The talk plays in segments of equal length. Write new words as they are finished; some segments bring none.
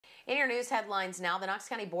In your news headlines now, the Knox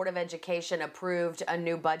County Board of Education approved a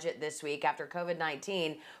new budget this week after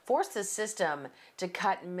COVID-19 forced the system to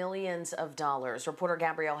cut millions of dollars. Reporter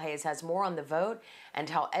Gabrielle Hayes has more on the vote and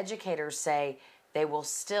how educators say they will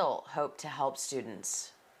still hope to help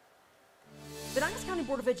students. The Knox County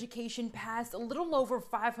Board of Education passed a little over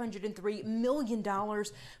 $503 million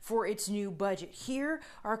for its new budget. Here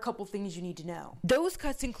are a couple things you need to know. Those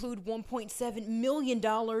cuts include $1.7 million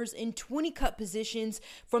in 20 cut positions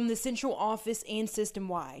from the central office and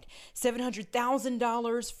system-wide,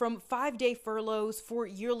 $700,000 from 5-day furloughs for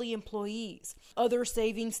yearly employees. Other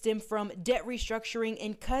savings stem from debt restructuring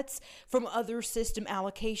and cuts from other system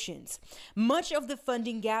allocations. Much of the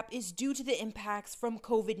funding gap is due to the impacts from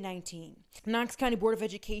COVID-19. Knox County Board of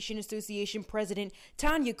Education Association President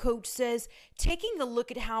Tanya Coach says taking a look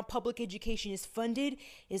at how public education is funded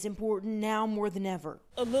is important now more than ever.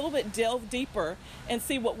 A little bit delve deeper and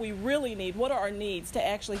see what we really need. What are our needs to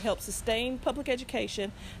actually help sustain public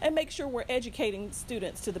education and make sure we're educating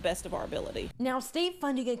students to the best of our ability. Now, state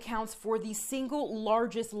funding accounts for the single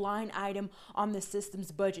largest line item on the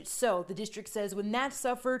system's budget. So the district says when that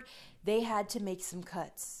suffered, they had to make some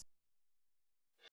cuts.